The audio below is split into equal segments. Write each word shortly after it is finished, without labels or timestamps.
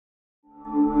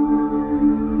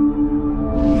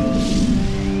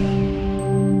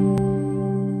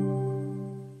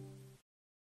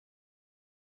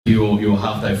your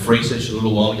half-day free session a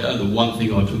little while ago. The one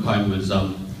thing I took home was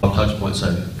 5 touch points,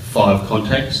 so 5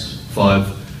 contacts, 5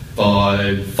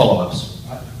 follow-ups.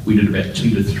 We did about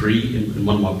 2 to 3 in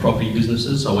one of my property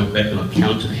businesses. I went back and I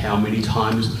counted how many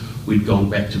times we'd gone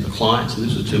back to the clients, and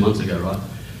this was 2 months ago, right?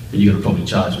 And you're going to probably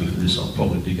charge me for this, I'll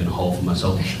probably dig in a hole for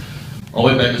myself. I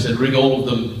went back and said, ring all of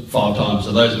them 5 times.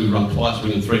 So those who rung twice,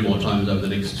 ring them 3 more times over the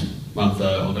next month.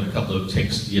 I got a couple of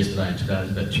texts yesterday and today.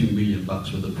 There's about $2 million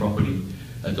worth of property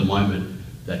at the moment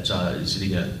that is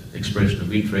sitting at expression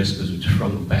of interest because we just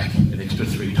rung them back an extra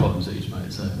 3 times each,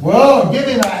 mate. So. Whoa, give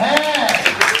him a hand!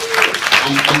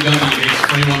 I'm going to be the next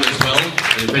free one as well.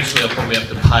 And eventually I'll probably have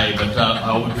to pay, but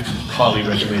I would highly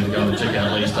recommend going and check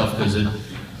out Leigh stuff because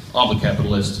I'm a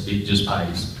capitalist, it just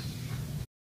pays.